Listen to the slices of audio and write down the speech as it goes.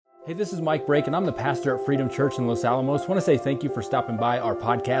Hey, this is Mike Brake, and I'm the pastor at Freedom Church in Los Alamos. I want to say thank you for stopping by our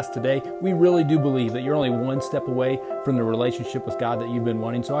podcast today. We really do believe that you're only one step away from the relationship with God that you've been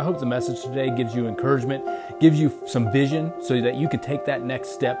wanting. So I hope the message today gives you encouragement, gives you some vision so that you can take that next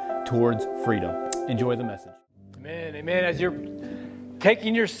step towards freedom. Enjoy the message. Amen, amen. As you're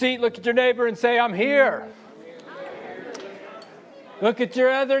taking your seat, look at your neighbor and say, I'm here. Look at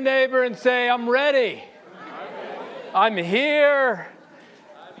your other neighbor and say, I'm ready. I'm here.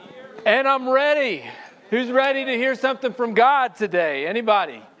 And I'm ready. Who's ready to hear something from God today?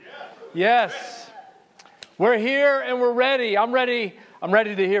 Anybody? Yes. We're here and we're ready. I'm ready. I'm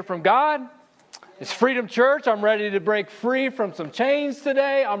ready to hear from God. It's Freedom Church. I'm ready to break free from some chains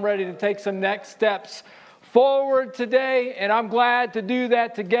today. I'm ready to take some next steps forward today. And I'm glad to do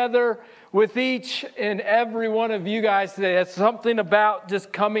that together with each and every one of you guys today. It's something about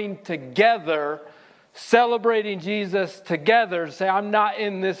just coming together, celebrating Jesus together, to say, I'm not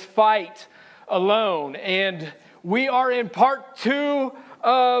in this fight alone. And we are in part 2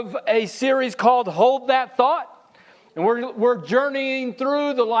 of a series called Hold That Thought. And we're journeying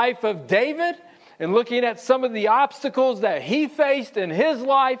through the life of David and looking at some of the obstacles that he faced in his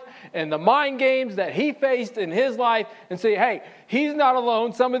life and the mind games that he faced in his life, and say, hey, he's not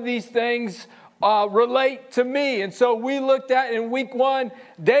alone. Some of these things relate to me. And so we looked at in week 1,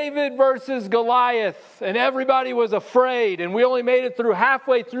 David versus Goliath, and everybody was afraid, and we only made it through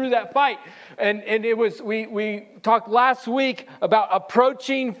halfway through that fight. And it was, we talked last week about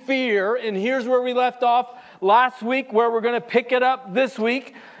approaching fear, and here's where we left off last week, where we're going to pick it up this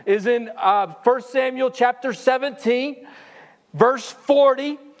week is in 1 Samuel chapter 17, verse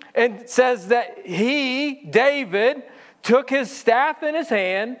 40, and it says that David, took his staff in his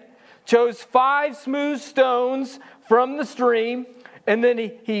hand, chose 5 smooth stones from the stream, and then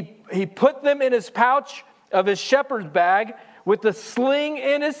he put them in his pouch of his shepherd's bag with the sling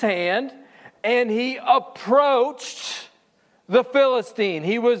in his hand, and he approached the Philistine.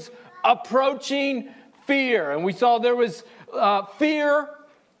 He was approaching fear, and we saw there was fear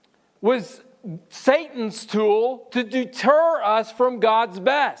was Satan's tool to deter us from God's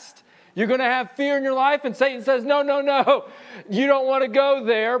best. You're going to have fear in your life, and Satan says, no, you don't want to go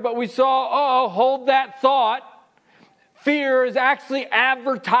there. But we saw, hold that thought. Fear is actually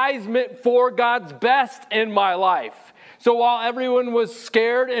advertisement for God's best in my life. So while everyone was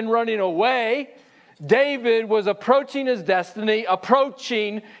scared and running away, David was approaching his destiny,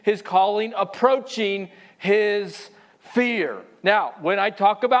 approaching his calling, approaching his fear. Now, when I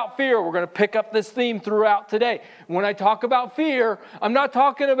talk about fear, we're going to pick up this theme throughout today. When I talk about fear, I'm not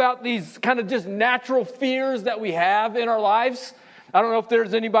talking about these kind of just natural fears that we have in our lives. I don't know if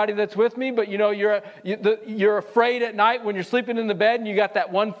there's anybody that's with me, but you're afraid at night when you're sleeping in the bed and you got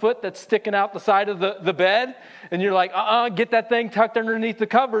that one foot that's sticking out the side of the bed, and you're like, get that thing tucked underneath the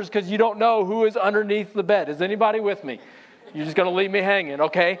covers because you don't know who is underneath the bed. Is anybody with me? You're just going to leave me hanging,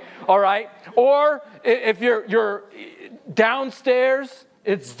 okay? All right. Or if you're downstairs,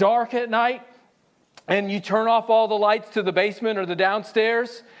 it's dark at night, and you turn off all the lights to the basement or the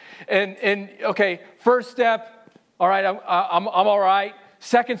downstairs, and okay, first step, all right, I'm all right.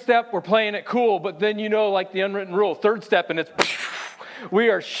 Second step, we're playing it cool, but then like the unwritten rule. Third step, and it's we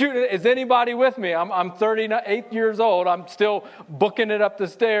are shooting. Is anybody with me? I'm 38 years old. I'm still booking it up the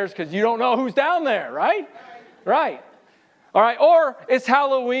stairs because you don't know who's down there, right? Right. All right, or it's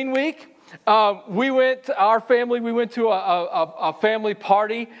Halloween week. Our family went to a family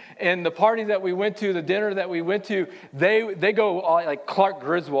party, and the party that we went to, the dinner that we went to, they go like Clark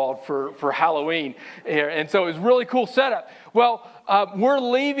Griswold for Halloween here, and so it was a really cool setup. Well, we're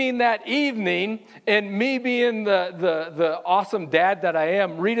leaving that evening, and me being the awesome dad that I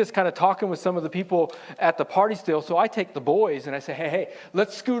am, Rita's kind of talking with some of the people at the party still, so I take the boys and I say, hey,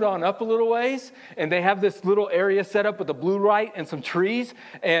 let's scoot on up a little ways, and they have this little area set up with a blue light and some trees,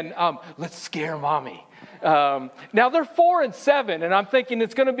 and let's scare mommy. Now they're 4 and 7, and I'm thinking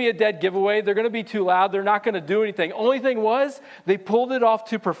it's going to be a dead giveaway. They're going to be too loud. They're not going to do anything. Only thing was they pulled it off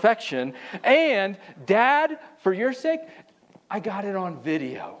to perfection. And Dad, for your sake, I got it on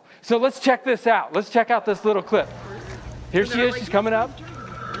video. So let's check this out. Let's check out this little clip. Here she is. She's coming up.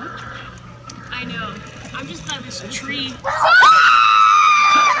 I know. I'm just by this tree.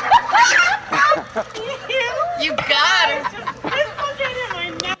 You got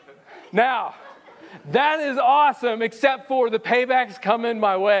it. Now, that is awesome, except for the payback's coming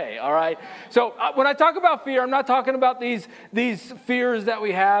my way, all right? So when I talk about fear, I'm not talking about these fears that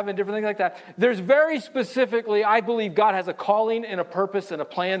we have and different things like that. There's very specifically, I believe God has a calling and a purpose and a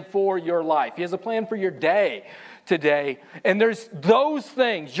plan for your life. He has a plan for your day. today. And there's those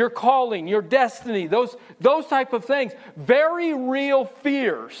things, your calling, your destiny, those type of things, very real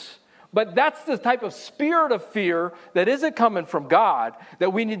fears. But that's the type of spirit of fear that isn't coming from God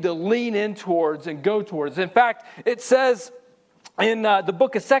that we need to lean in towards and go towards. In fact, it says in the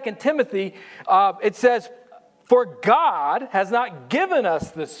book of 2 Timothy, it says, "For God has not given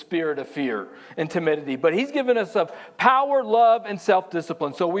us the spirit of fear and timidity, but He's given us of power, love, and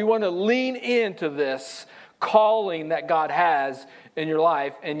self-discipline." So we want to lean into this calling that God has in your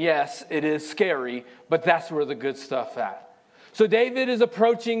life. And yes, it is scary, but that's where the good stuff's at. So David is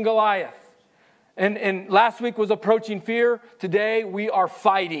approaching Goliath. And last week was approaching fear. Today we are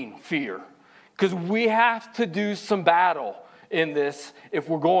fighting fear. Because we have to do some battle in this if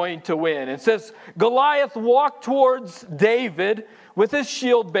we're going to win. It says, Goliath walked towards David with his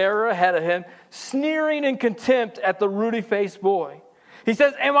shield bearer ahead of him, sneering in contempt at the ruddy-faced boy. He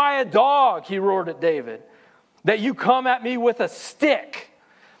says, "Am I a dog," he roared at David, "that you come at me with a stick?"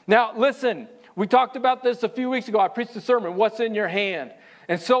 Now, listen, we talked about this a few weeks ago. I preached a sermon, what's in your hand?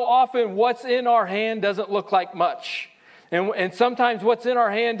 And so often what's in our hand doesn't look like much. And sometimes what's in our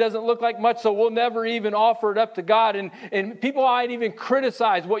hand doesn't look like much, so we'll never even offer it up to God. And people might even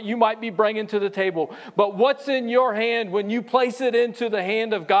criticize what you might be bringing to the table. But what's in your hand, when you place it into the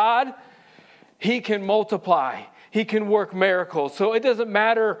hand of God, He can multiply. He can work miracles. So it doesn't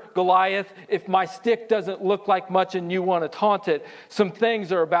matter, Goliath, if my stick doesn't look like much and you want to taunt it. Some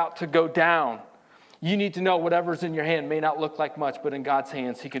things are about to go down. You need to know whatever's in your hand may not look like much, but in God's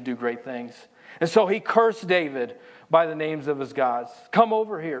hands, He can do great things. And so he cursed David by the names of his gods. "Come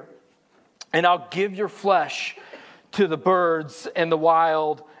over here, and I'll give your flesh to the birds and the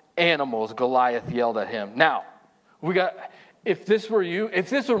wild animals," Goliath yelled at him. Now, if this were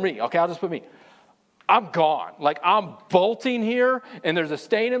me, okay, I'll just put me. I'm gone. Like, I'm bolting here, and there's a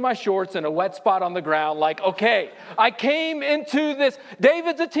stain in my shorts and a wet spot on the ground. Like, okay, I came into this.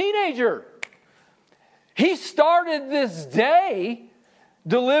 David's a teenager. He started this day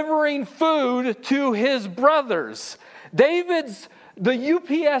delivering food to his brothers. David's the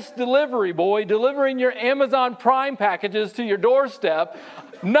UPS delivery boy delivering your Amazon Prime packages to your doorstep,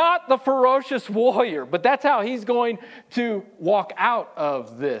 not the ferocious warrior. But that's how he's going to walk out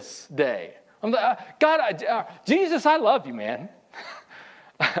of this day. Jesus, I love you, man.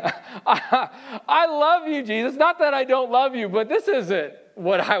 I love you, Jesus. Not that I don't love you, but this isn't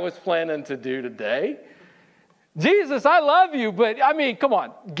what I was planning to do today. Jesus, I love you, but I mean, come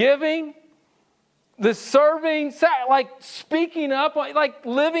on. Giving, the serving, like speaking up, like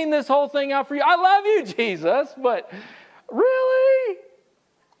living this whole thing out for you. I love you, Jesus, but really?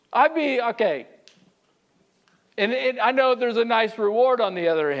 Okay. And I know there's a nice reward on the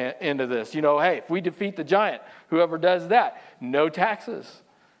other end of this. You know, hey, if we defeat the giant, whoever does that, no taxes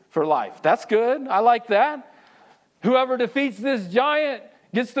for life. That's good. I like that. Whoever defeats this giant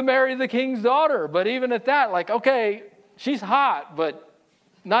gets to marry the king's daughter. But even at that, like, okay, she's hot, but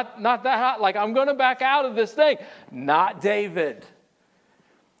not that hot. Like, I'm going to back out of this thing. Not David.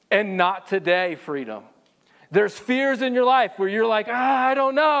 And not today, Freedom. There's fears in your life where you're like, I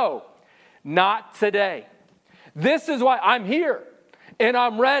don't know. Not today. This is why I'm here and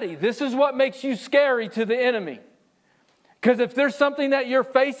I'm ready. This is what makes you scary to the enemy. Because if there's something that you're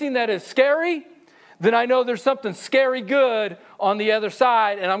facing that is scary, then I know there's something scary good on the other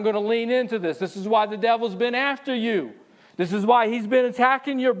side, and I'm going to lean into this. This is why the devil's been after you. This is why he's been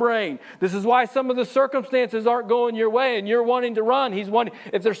attacking your brain. This is why some of the circumstances aren't going your way and you're wanting to run.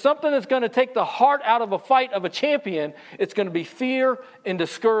 If there's something that's going to take the heart out of a fight of a champion, it's going to be fear and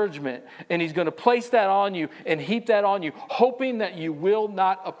discouragement. And he's going to place that on you and heap that on you, hoping that you will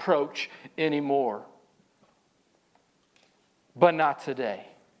not approach anymore. But not today.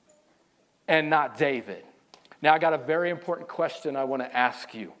 And not David. Now, I got a very important question I want to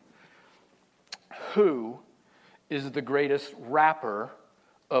ask you. Who is the greatest rapper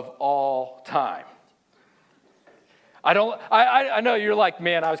of all time? I know you're like,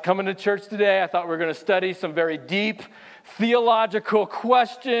 man, I was coming to church today. I thought we were going to study some very deep theological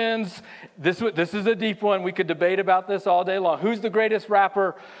questions. This is a deep one. We could debate about this all day long. Who's the greatest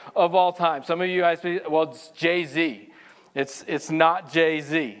rapper of all time? Some of you guys, well, it's Jay-Z. It's not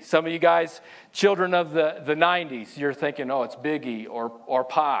Jay-Z. Some of you guys, children of the 90s, you're thinking, oh, it's Biggie or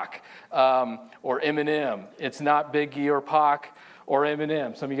Pac or Eminem. It's not Biggie or Pac or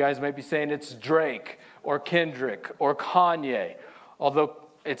Eminem. Some of you guys may be saying it's Drake or Kendrick or Kanye, although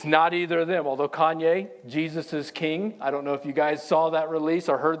it's not either of them. Although Kanye, Jesus is King. I don't know if you guys saw that release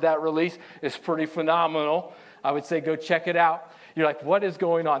or heard that release. It's pretty phenomenal. I would say go check it out. You're like, what is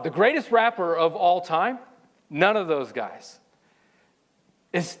going on? The greatest rapper of all time? None of those guys.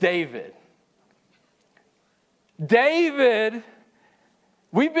 It's David. David,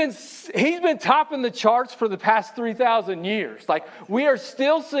 he's been topping the charts for the past 3,000 years. Like, we are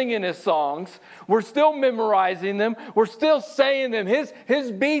still singing his songs. We're still memorizing them. We're still saying them.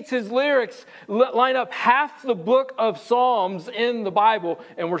 His beats, his lyrics line up half the book of Psalms in the Bible,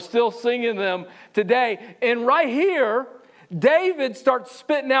 and we're still singing them today. And right here, David starts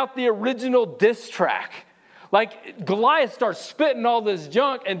spitting out the original diss track. Like, Goliath starts spitting all this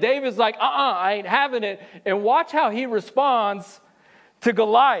junk, and David's like, I ain't having it. And watch how he responds to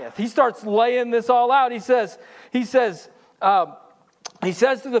Goliath. He starts laying this all out. He says to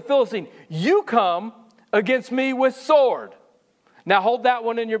the Philistine, you come against me with sword. Now hold that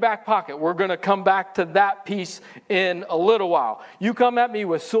one in your back pocket. We're going to come back to that piece in a little while. You come at me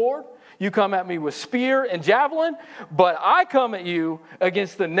with sword. You come at me with spear and javelin, but I come at you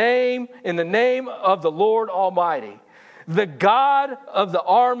against in the name of the Lord Almighty, the God of the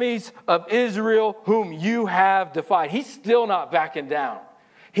armies of Israel, whom you have defied. He's still not backing down.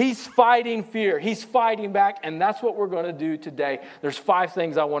 He's fighting fear. He's fighting back, and that's what we're going to do today. There's 5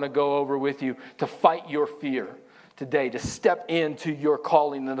 things I want to go over with you to fight your fear today, to step into your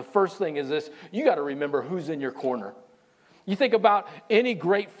calling. And the first thing is this: you got to remember who's in your corner. You think about any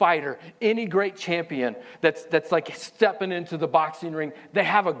great fighter, any great champion that's like stepping into the boxing ring, they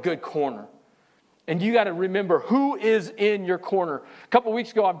have a good corner. And you got to remember who is in your corner. A couple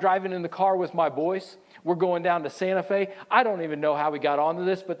weeks ago, I'm driving in the car with my boys. We're going down to Santa Fe. I don't even know how we got onto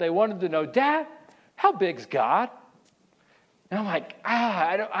this, but they wanted to know, Dad, how big's God? And I'm like,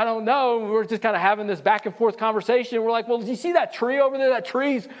 I don't know. We're just kind of having this back and forth conversation. We're like, well, do you see that tree over there? That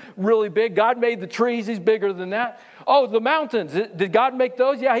tree's really big. God made the trees. He's bigger than that. Oh, the mountains. Did God make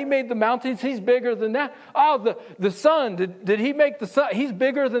those? Yeah, he made the mountains. He's bigger than that. Oh, the sun. Did he make the sun? He's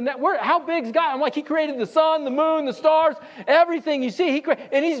bigger than that. How big's God? I'm like, he created the sun, the moon, the stars, everything you see.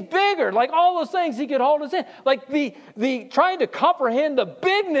 And he's bigger. Like all those things he could hold us in. Like the trying to comprehend the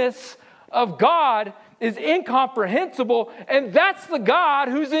bigness of God is incomprehensible, and that's the God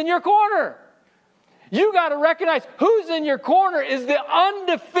who's in your corner. You got to recognize who's in your corner is the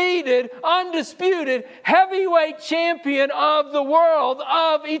undefeated, undisputed heavyweight champion of the world,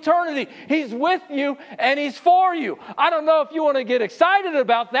 of eternity. He's with you and he's for you. I don't know if you want to get excited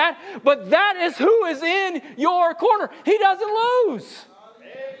about that, but that is who is in your corner. He doesn't lose.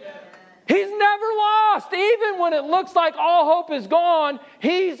 He's never lost. Even when it looks like all hope is gone,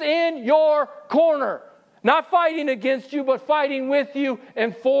 he's in your corner. Not fighting against you, but fighting with you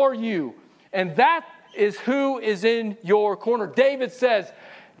and for you. And that is who is in your corner. David says,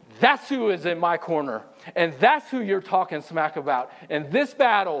 that's who is in my corner. And that's who you're talking smack about. And this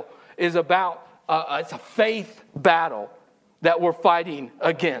battle is about, it's a faith battle that we're fighting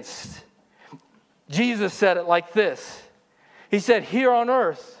against. Jesus said it like this. He said, here on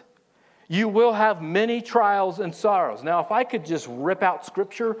earth, you will have many trials and sorrows. Now, if I could just rip out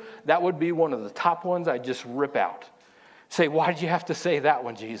Scripture, that would be one of the top ones I'd just rip out. Say, why did you have to say that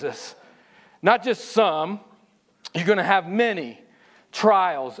one, Jesus? Not just some. You're going to have many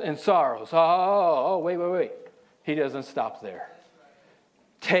trials and sorrows. Oh, wait. He doesn't stop there.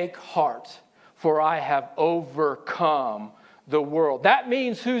 Take heart, for I have overcome the world. That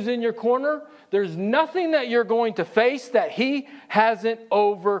means who's in your corner? There's nothing that you're going to face that he hasn't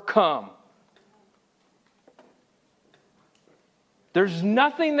overcome. There's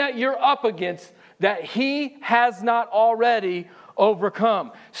nothing that you're up against that he has not already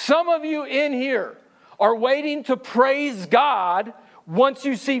overcome. Some of you in here are waiting to praise God once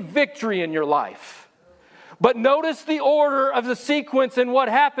you see victory in your life. But notice the order of the sequence and what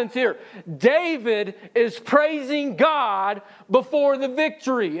happens here. David is praising God before the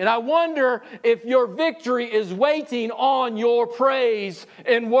victory. And I wonder if your victory is waiting on your praise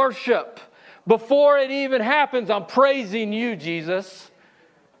and worship. Before it even happens, I'm praising you, Jesus,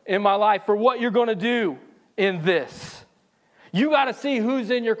 in my life for what you're going to do in this. You got to see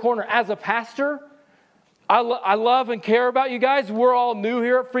who's in your corner. As a pastor, I love and care about you guys. We're all new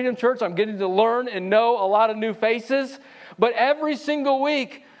here at Freedom Church. I'm getting to learn and know a lot of new faces. But every single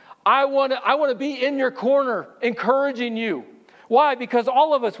week, I want to be in your corner, encouraging you. Why? Because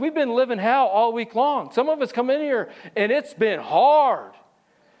all of us, we've been living hell all week long. Some of us come in here, and it's been hard.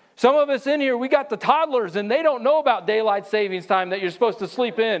 Some of us in here, we got the toddlers, and they don't know about daylight savings time that you're supposed to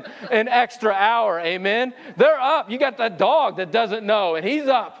sleep in an extra hour. Amen? They're up. You got that dog that doesn't know, and he's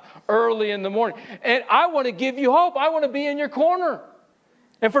up early in the morning. And I want to give you hope. I want to be in your corner.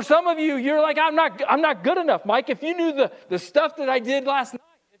 And for some of you, you're like, I'm not good enough, Mike. If you knew the stuff that I did last night,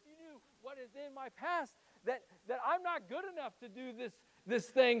 if you knew what is in my past, that I'm not good enough to do this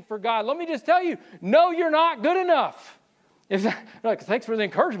thing for God. Let me just tell you, no, you're not good enough. Like, thanks for the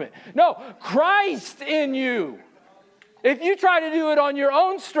encouragement. No, Christ in you. If you try to do it on your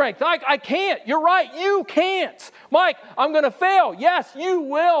own strength, I can't. You're right, you can't. Mike, I'm going to fail. Yes, you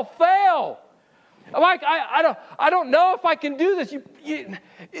will fail. Mike, I don't know if I can do this.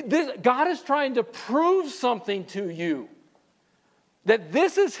 God is trying to prove something to you. That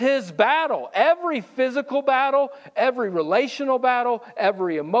this is his battle. Every physical battle, every relational battle,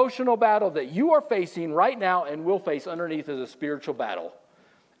 every emotional battle that you are facing right now and will face underneath is a spiritual battle.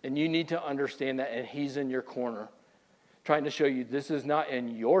 And you need to understand that, and he's in your corner, trying to show you this is not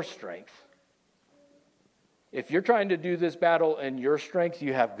in your strength. If you're trying to do this battle in your strength,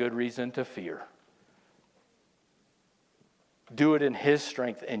 you have good reason to fear. Do it in his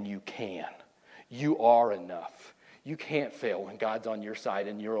strength, and you can. You are enough. You can't fail when God's on your side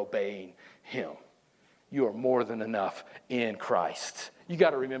and you're obeying him. You are more than enough in Christ. You got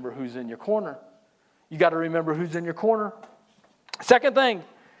to remember who's in your corner. You got to remember who's in your corner. Second thing,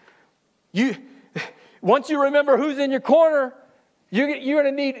 once you remember who's in your corner, you're going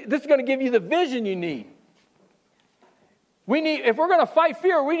to need, this is going to give you the vision you need. If we're going to fight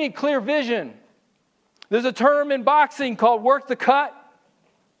fear, we need clear vision. There's a term in boxing called work the cut.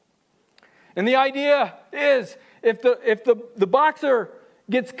 And the idea is, if the boxer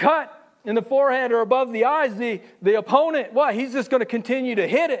gets cut in the forehead or above the eyes, the opponent, he's just going to continue to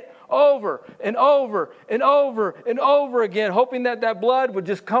hit it over and over and over and over again, hoping that blood would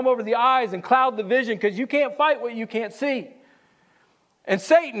just come over the eyes and cloud the vision, because you can't fight what you can't see. And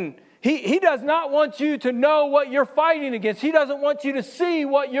Satan, he does not want you to know what you're fighting against. He doesn't want you to see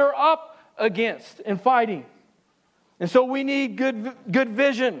what you're up against and fighting. And so we need good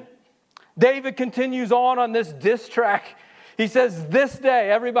vision. David continues on this diss track. He says, this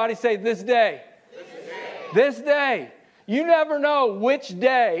day, everybody say this day. This day. You never know which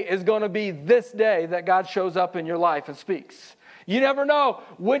day is going to be this day that God shows up in your life and speaks. You never know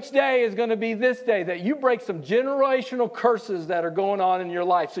which day is going to be this day that you break some generational curses that are going on in your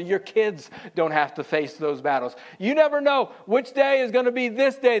life so your kids don't have to face those battles. You never know which day is going to be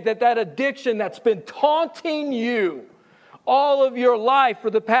this day that addiction that's been taunting you all of your life for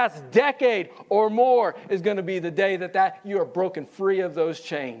the past decade or more is going to be the day that you are broken free of those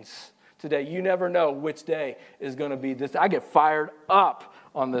chains today. You never know which day is going to be this. I get fired up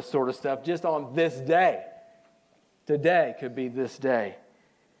on this sort of stuff just on this day. Today could be this day.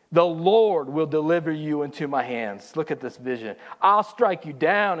 The Lord will deliver you into my hands. Look at this vision. I'll strike you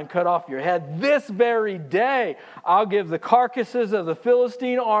down and cut off your head. This very day, I'll give the carcasses of the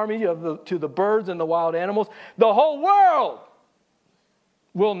Philistine army to the birds and the wild animals. The whole world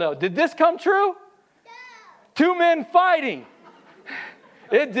will know. Did this come true? No. 2 men fighting.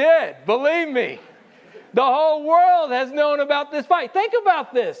 It did. Believe me. The whole world has known about this fight. Think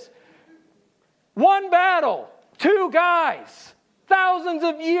about this. One battle, 2 guys. Thousands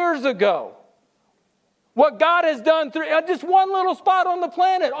of years ago. What God has done through just one little spot on the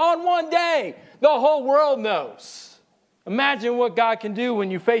planet on one day, the whole world knows. Imagine what God can do when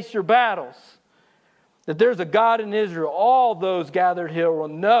you face your battles. That there's a God in Israel. All those gathered here will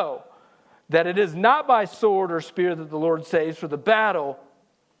know that it is not by sword or spear that the Lord saves, for the battle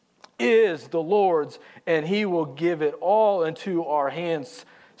is the Lord's, and he will give it all into our hands.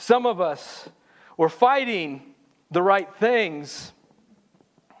 Some of us, we're fighting the right things,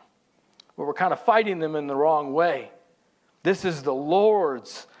 but we're kind of fighting them in the wrong way. This is the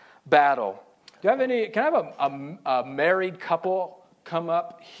Lord's battle. Can I have a married couple come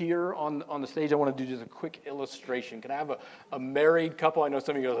up here on the stage? I want to do just a quick illustration. Can I have a married couple? I know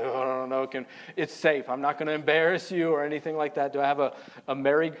some of you go, oh, I don't know. It's safe. I'm not going to embarrass you or anything like that. Do I have a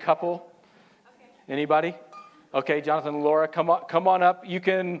married couple? Okay. Anybody? Okay, Jonathan and Laura, come on up.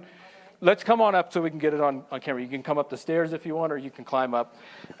 Let's come on up so we can get it on camera. You can come up the stairs if you want, or you can climb up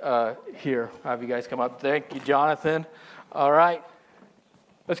here. I'll have you guys come up. Thank you, Jonathan. All right.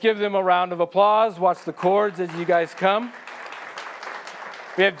 Let's give them a round of applause. Watch the chords as you guys come.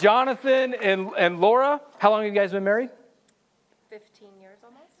 We have Jonathan and Laura. How long have you guys been married? 15 years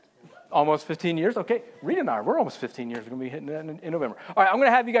almost. Almost 15 years? Okay. Rita and I, we're almost 15 years. We're going to be hitting that in November. All right, I'm going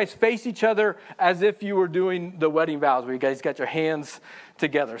to have you guys face each other as if you were doing the wedding vows, where you guys got your hands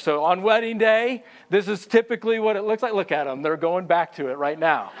together. So on wedding day, this is typically what it looks like. Look at them. They're going back to it right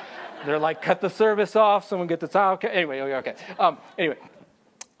now. They're like, cut the service off. Someone get the towel. Okay. Anyway, okay.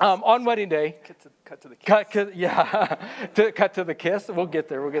 On wedding day. Cut to the kiss. Cut to the kiss. We'll get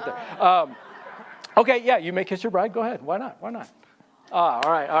there. Okay, yeah, you may kiss your bride. Go ahead. Why not? All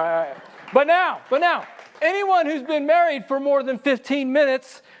right. But now, anyone who's been married for more than 15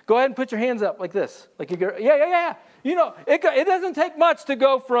 minutes, go ahead and put your hands up like this. Like yeah. You know, it doesn't take much to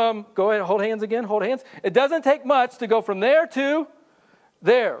go from, go ahead, hold hands again, hold hands. It doesn't take much to go from there to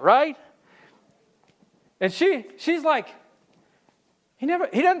there, right? And she's like, he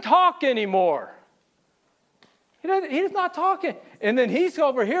doesn't talk anymore. He's not talking. And then he's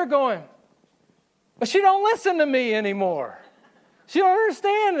over here going, but she don't listen to me anymore. She don't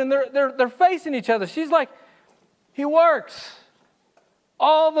understand. And they're facing each other. She's like, he works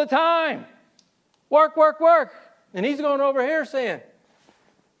all the time. Work, work, work. And he's going over here saying,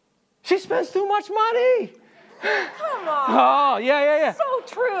 she spends too much money. Come on. Oh, yeah. So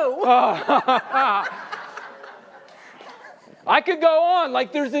true. I could go on.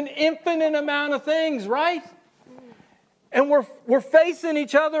 Like there's an infinite amount of things, right? And we're facing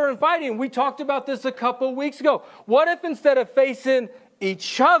each other and fighting. We talked about this a couple of weeks ago. What if instead of facing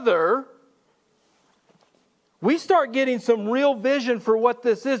each other, we start getting some real vision for what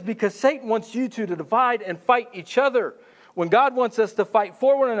this is? Because Satan wants you two to divide and fight each other when God wants us to fight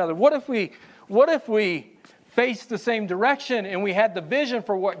for one another. What if we face the same direction and we had the vision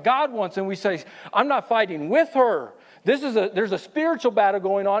for what God wants and we say, I'm not fighting with her. There's a spiritual battle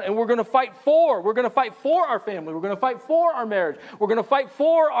going on, and we're going to fight for our family. We're going to fight for our marriage. We're going to fight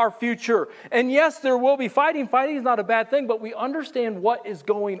for our future. And yes, there will be fighting. Fighting is not a bad thing, but we understand what is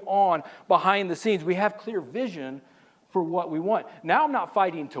going on behind the scenes. We have clear vision for what we want. Now I'm not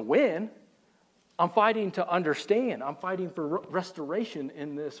fighting to win. I'm fighting to understand. I'm fighting for restoration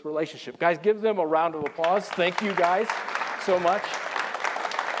in this relationship. Guys, give them a round of applause. Thank you guys so much.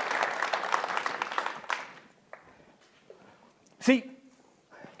 See,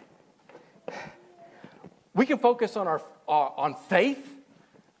 we can focus on on faith,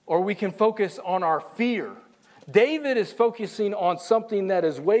 or we can focus on our fear. David is focusing on something that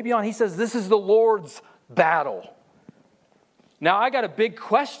is way beyond. He says, this is the Lord's battle. Now, I got a big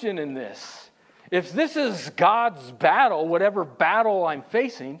question in this. If this is God's battle, whatever battle I'm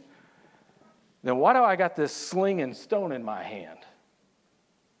facing, then why do I got this sling and stone in my hand?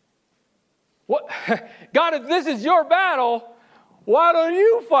 What? God, if this is your battle, why don't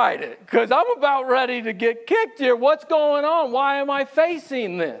you fight it? Because I'm about ready to get kicked here. What's going on? Why am I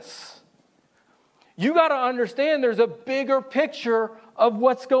facing this? You got to understand there's a bigger picture of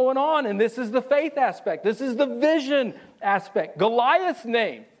what's going on. And this is the faith aspect. This is the vision aspect. Goliath's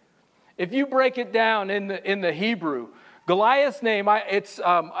name, if you break it down in the Hebrew, Goliath's name,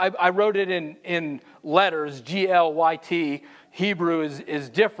 I wrote it in letters, G-L-Y-T. Hebrew is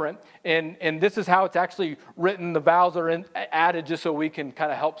different, and this is how it's actually written. The vowels are added just so we can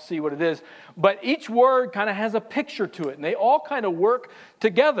kind of help see what it is. But each word kind of has a picture to it, and they all kind of work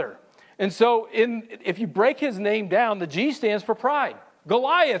together. And so if you break his name down, the G stands for pride.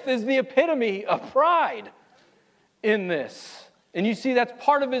 Goliath is the epitome of pride in this. And you see that's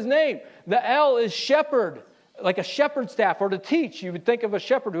part of his name. The L is shepherd. Like a shepherd's staff, or to teach. You would think of a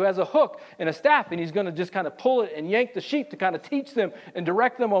shepherd who has a hook and a staff, and he's going to just kind of pull it and yank the sheep to kind of teach them and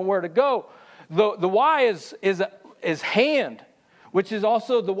direct them on where to go. The Y is hand, which is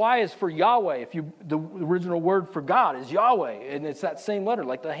also, the Y is for Yahweh. The original word for God is Yahweh, and it's that same letter,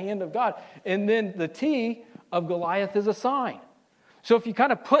 like the hand of God. And then the T of Goliath is a sign. So if you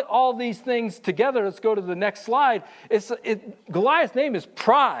kind of put all these things together, let's go to the next slide. Goliath's name is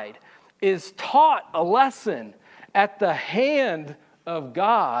pride. Is taught a lesson at the hand of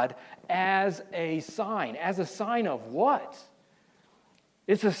God as a sign. As a sign of what?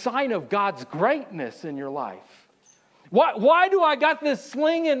 It's a sign of God's greatness in your life. Why do I got this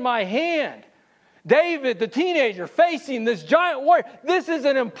sling in my hand? David, the teenager, facing this giant warrior. This is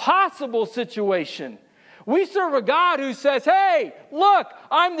an impossible situation. We serve a God who says, hey, look,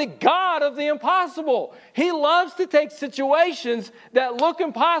 I'm the God of the impossible. He loves to take situations that look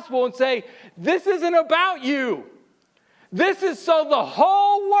impossible and say, this isn't about you. This is so the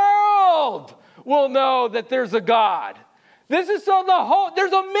whole world will know that there's a God. This is so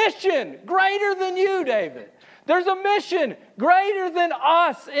there's a mission greater than you, David. There's a mission greater than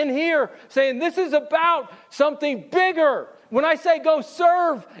us in here saying this is about something bigger. When I say go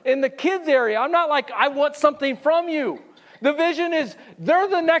serve in the kids area, I'm not like I want something from you. The vision is they're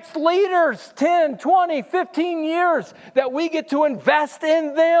the next leaders, 10, 20, 15 years that we get to invest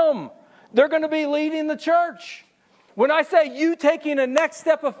in them. They're going to be leading the church. When I say you taking a next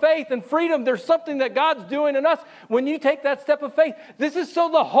step of faith and freedom, there's something that God's doing in us. When you take that step of faith, this is so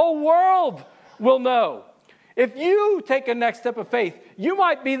the whole world will know. If you take a next step of faith, you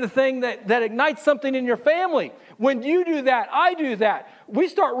might be the thing that ignites something in your family. When you do that, I do that. We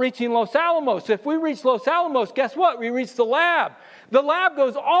start reaching Los Alamos. If we reach Los Alamos, guess what? We reach the lab. The lab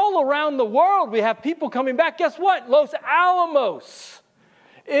goes all around the world. We have people coming back. Guess what? Los Alamos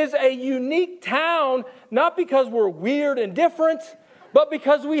is a unique town, not because we're weird and different, but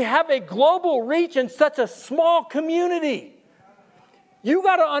because we have a global reach in such a small community. You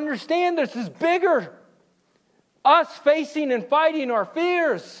got to understand this is bigger Us facing and fighting our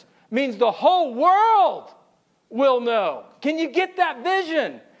fears means the whole world will know. Can you get that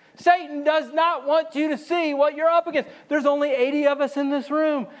vision? Satan does not want you to see what you're up against. There's only 80 of us in this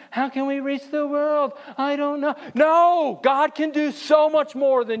room. How can we reach the world? I don't know. No, God can do so much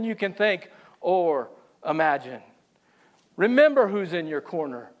more than you can think or imagine. Remember who's in your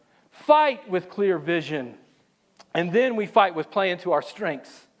corner. Fight with clear vision. And then we fight with playing to our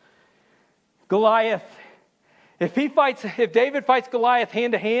strengths. Goliath, if David fights Goliath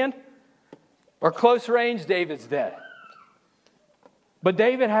hand to hand or close range, David's dead. But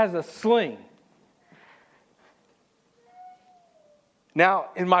David has a sling. Now,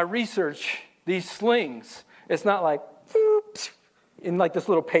 in my research, these slings, it's not like in like this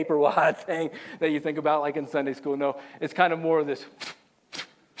little paper wad thing that you think about like in Sunday school. No, it's kind of more of this.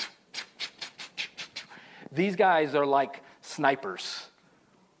 These guys are like snipers.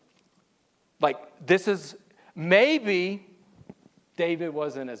 Like this is, maybe David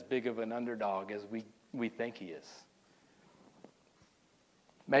wasn't as big of an underdog as we think he is.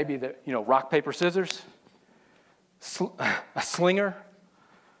 Maybe rock, paper, scissors. A slinger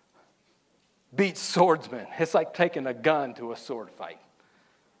beats swordsman. It's like taking a gun to a sword fight.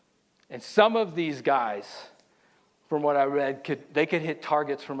 And some of these guys, from what I read, could hit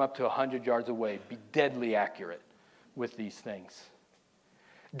targets from up to 100 yards away, be deadly accurate with these things.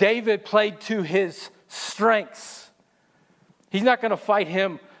 David played to his strengths. He's not going to fight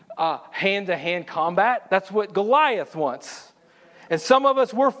him hand-to-hand combat. That's what Goliath wants. And some of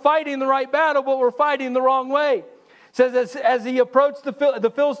us, we're fighting the right battle, but we're fighting the wrong way. It says as he approached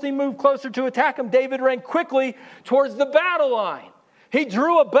the Philistine moved closer to attack him, David ran quickly towards the battle line. He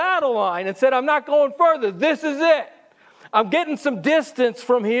drew a battle line and said, I'm not going further. This is it. I'm getting some distance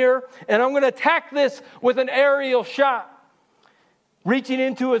from here, and I'm going to attack this with an aerial shot. Reaching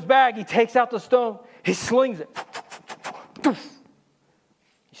into his bag, he takes out the stone. He slings it. He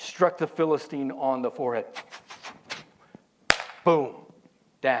struck the Philistine on the forehead. Boom,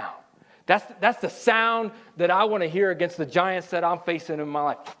 down. That's the sound that I want to hear against the giants that I'm facing in my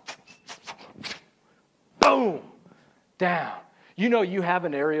life. Boom, down. You have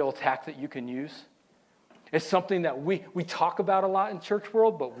an aerial attack that you can use. It's something that we talk about a lot in church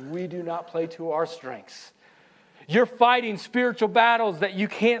world, but we do not play to our strengths. You're fighting spiritual battles that you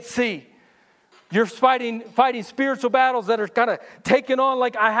can't see. You're fighting spiritual battles that are kind of taking on,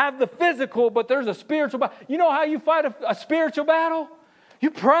 like I have the physical, but there's a spiritual battle. You know how you fight a spiritual battle?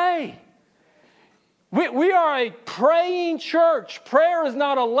 You pray. We are a praying church. Prayer is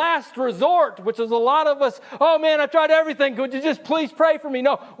not a last resort, which is a lot of us, oh man, I tried everything. Could you just please pray for me?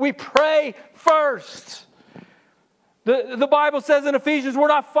 No, we pray first. The Bible says in Ephesians, we're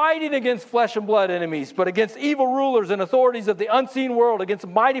not fighting against flesh and blood enemies, but against evil rulers and authorities of the unseen world, against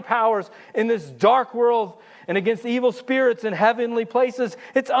mighty powers in this dark world, and against evil spirits in heavenly places.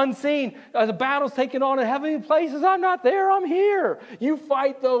 It's unseen. The battle's taken on in heavenly places. I'm not there, I'm here. You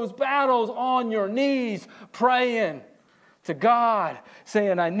fight those battles on your knees, praying to God,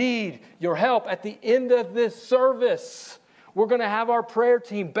 saying, I need your help. At the end of this service, we're going to have our prayer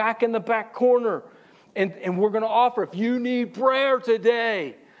team back in the back corner. And we're going to offer, if you need prayer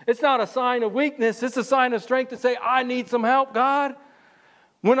today, it's not a sign of weakness. It's a sign of strength to say, I need some help, God.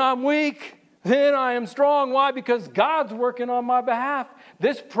 When I'm weak, then I am strong. Why? Because God's working on my behalf.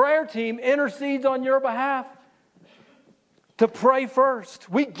 This prayer team intercedes on your behalf to pray first.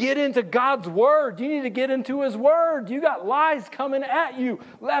 We get into God's word. You need to get into his word. You got lies coming at you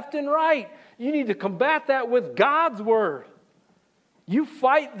left and right. You need to combat that with God's word. You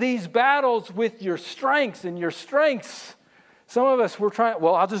fight these battles with your strengths, and your strengths. Some of us, we're trying,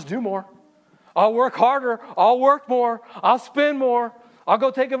 I'll just do more. I'll work harder. I'll work more. I'll spend more. I'll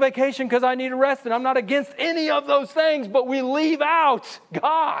go take a vacation because I need a rest, and I'm not against any of those things, but we leave out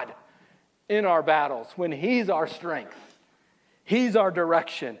God in our battles when he's our strength. He's our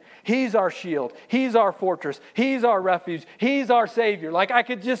direction. He's our shield. He's our fortress. He's our refuge. He's our Savior. Like I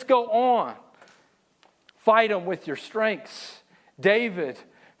could just go on. Fight them with your strengths. David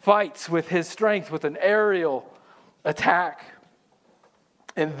fights with his strength with an aerial attack.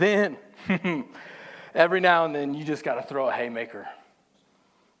 And then, every now and then, you just got to throw a haymaker.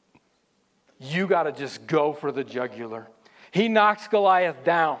 You got to just go for the jugular. He knocks Goliath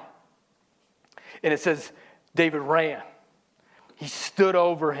down. And it says, David ran. He stood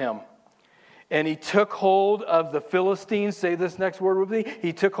over him. And he took hold of the Philistines. Say this next word with me.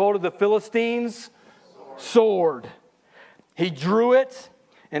 He took hold of the Philistines' sword. He drew it,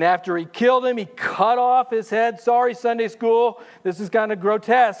 and after he killed him, he cut off his head. Sorry, Sunday school, this is kind of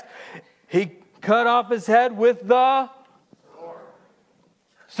grotesque. He cut off his head with the sword.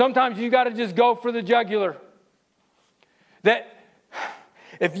 Sometimes you got to just go for the jugular. That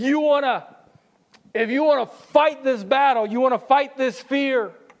if you want to fight this battle, you want to fight this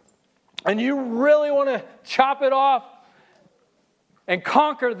fear, and you really want to chop it off and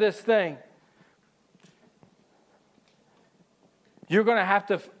conquer this thing, you're going to have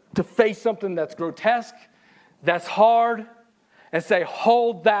to face something that's grotesque, that's hard, and say,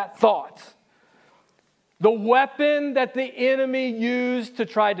 hold that thought. The weapon that the enemy used to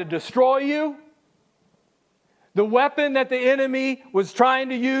try to destroy you, the weapon that the enemy was trying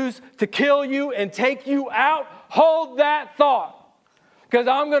to use to kill you and take you out, hold that thought. Because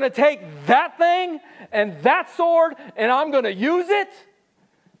I'm going to take that thing and that sword and I'm going to use it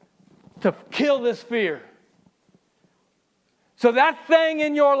to kill this fear. So that thing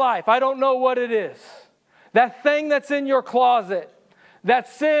in your life, I don't know what it is. That thing that's in your closet, that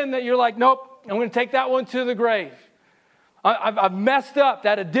sin that you're like, nope, I'm going to take that one to the grave. I've messed up.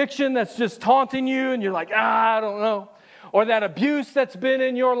 That addiction that's just taunting you and you're like, I don't know. Or that abuse that's been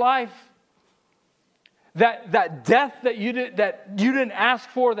in your life. That death that you didn't ask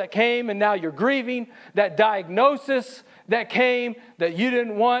for that came and now you're grieving. That diagnosis that came that you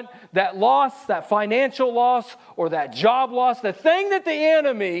didn't want. That loss, that financial loss or that job loss. The thing that the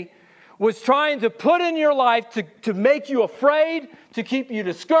enemy was trying to put in your life to make you afraid, to keep you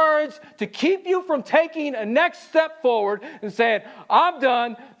discouraged, to keep you from taking a next step forward and saying, I'm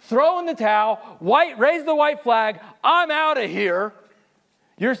done, throw in the towel, raise the white flag, I'm out of here.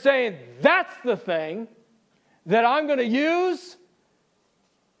 You're saying, that's the thing that I'm going to use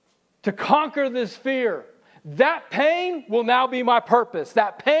to conquer this fear. That pain will now be my purpose.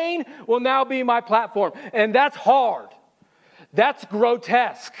 That pain will now be my platform. And that's hard. That's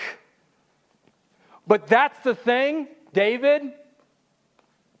grotesque. But that's the thing. David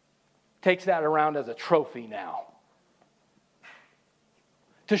takes that around as a trophy now.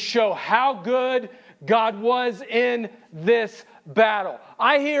 To show how good God was in this battle.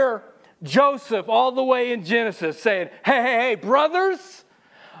 I hear Joseph all the way in Genesis saying, hey, brothers,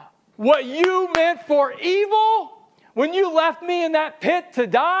 what you meant for evil, when you left me in that pit to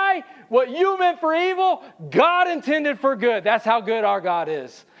die, what you meant for evil, God intended for good. That's how good our God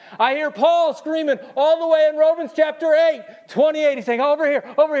is. I hear Paul screaming all the way in Romans chapter 8, 28. He's saying, over here.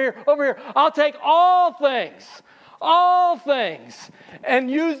 I'll take all things, and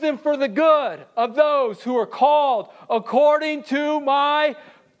use them for the good of those who are called according to my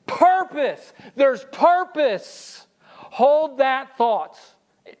purpose. There's purpose. Hold that thought.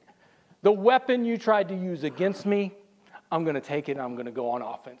 The weapon you tried to use against me, I'm going to take it and I'm going to go on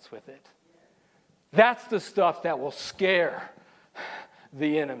offense with it. That's the stuff that will scare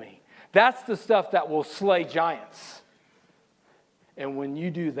the enemy. That's the stuff that will slay giants. And when you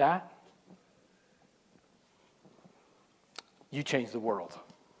do that, you change the world.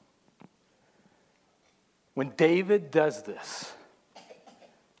 When David does this,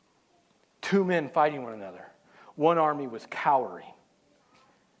 two men fighting one another, one army was cowering.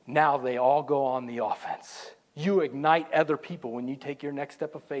 Now they all go on the offense. You ignite other people when you take your next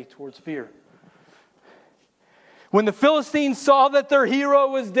step of faith towards fear. When the Philistines saw that their hero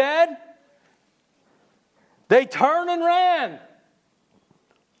was dead, they turned and ran.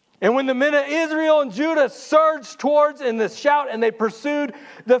 And when the men of Israel and Judah surged towards in the shout and they pursued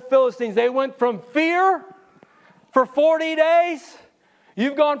the Philistines, they went from fear for 40 days.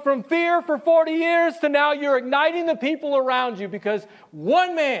 You've gone from fear for 40 years to now you're igniting the people around you because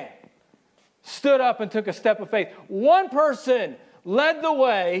one man stood up and took a step of faith. One person led the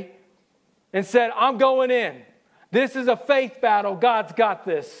way and said, I'm going in. This is a faith battle. God's got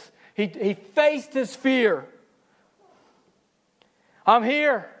this. He faced his fear. I'm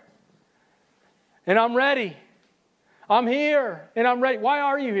here and I'm ready. I'm here and I'm ready. Why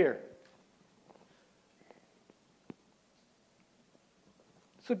are you here?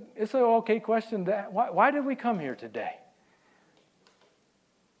 It's an okay question. Why did we come here today?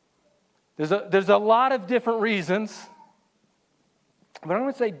 There's a lot of different reasons. But I'm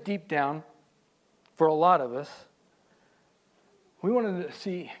going to say deep down, for a lot of us, we wanted to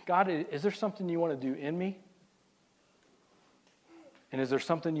see, God, is there something you want to do in me? And is there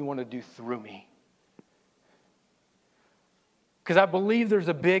something you want to do through me? Because I believe there's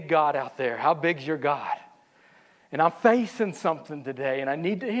a big God out there. How big's your God? And I'm facing something today, and I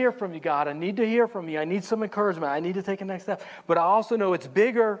need to hear from you, God. I need to hear from you. I need some encouragement. I need to take a next step. But I also know it's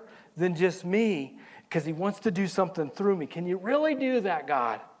bigger than just me because he wants to do something through me. Can you really do that,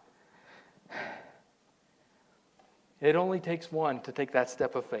 God? It only takes one to take that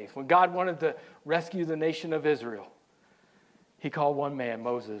step of faith. When God wanted to rescue the nation of Israel, he called one man,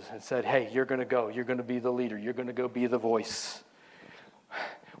 Moses, and said, hey, you're going to go. You're going to be the leader. You're going to go be the voice.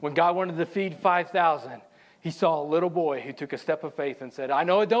 When God wanted to feed 5,000, he saw a little boy who took a step of faith and said, I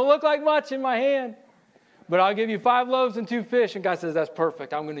know it don't look like much in my hand, but I'll give you 5 loaves and 2 fish. And God says, that's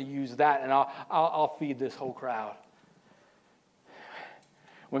perfect. I'm going to use that, and I'll feed this whole crowd.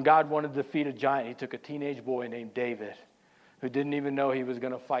 When God wanted to feed a giant, he took a teenage boy named David, who didn't even know he was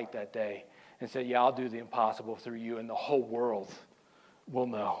going to fight that day, and said, yeah, I'll do the impossible through you, and the whole world will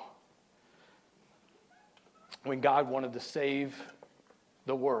know. When God wanted to save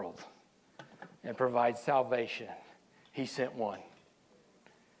the world and provide salvation, he sent one.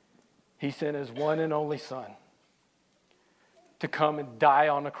 He sent his one and only Son to come and die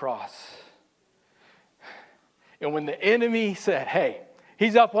on the cross. And when the enemy said, hey,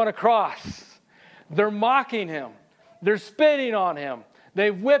 he's up on a cross, they're mocking him. They're spitting on him. They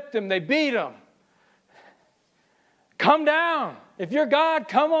whipped him. They beat him. Come down. If you're God,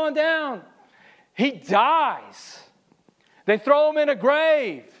 come on down. He dies. They throw him in a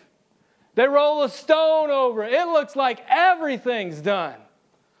grave. They roll a stone over it. It looks like everything's done.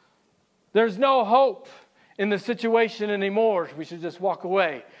 There's no hope in the situation anymore. We should just walk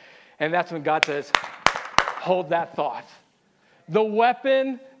away. And that's when God says, hold that thought. The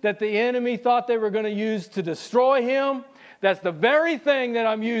weapon that the enemy thought they were going to use to destroy him, that's the very thing that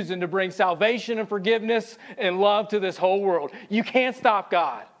I'm using to bring salvation and forgiveness and love to this whole world. You can't stop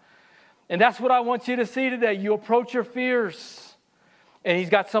God. And that's what I want you to see today. You approach your fears, and he's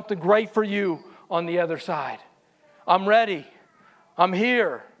got something great for you on the other side. I'm ready. I'm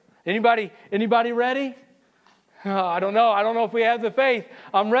here. Anybody ready? I don't know. I don't know if we have the faith.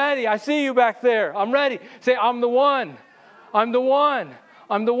 I'm ready. I see you back there. I'm ready. Say, I'm the one. I'm the one.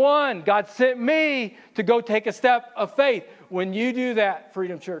 I'm the one. God sent me to go take a step of faith. When you do that,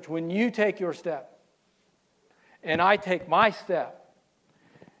 Freedom Church, when you take your step, and I take my step,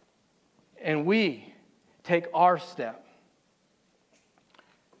 and we take our step,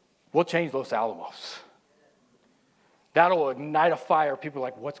 we'll change Los Alamos. That'll ignite a fire. People are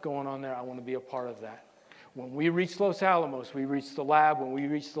like, what's going on there? I want to be a part of that. When we reach Los Alamos, we reach the lab. When we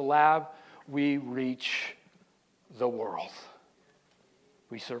reach the lab, we reach the world.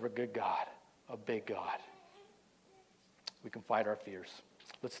 We serve a good God, a big God. We can fight our fears.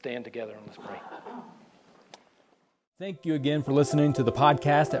 Let's stand together and let's pray. Thank you again for listening to the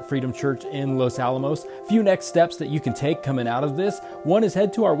podcast at Freedom Church in Los Alamos. A few next steps that you can take coming out of this. One is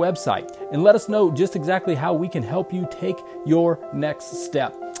head to our website and let us know just exactly how we can help you take your next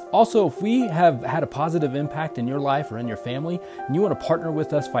step. Also, if we have had a positive impact in your life or in your family and you want to partner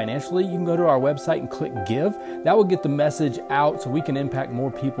with us financially, you can go to our website and click Give. That will get the message out so we can impact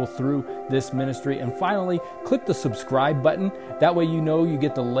more people through this ministry. And finally, click the subscribe button. That way you know you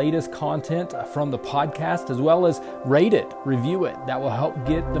get the latest content from the podcast, as well as rate it, review it. That will help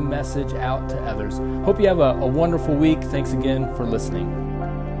get the message out to others. Hope you have a wonderful week. Thanks again for listening.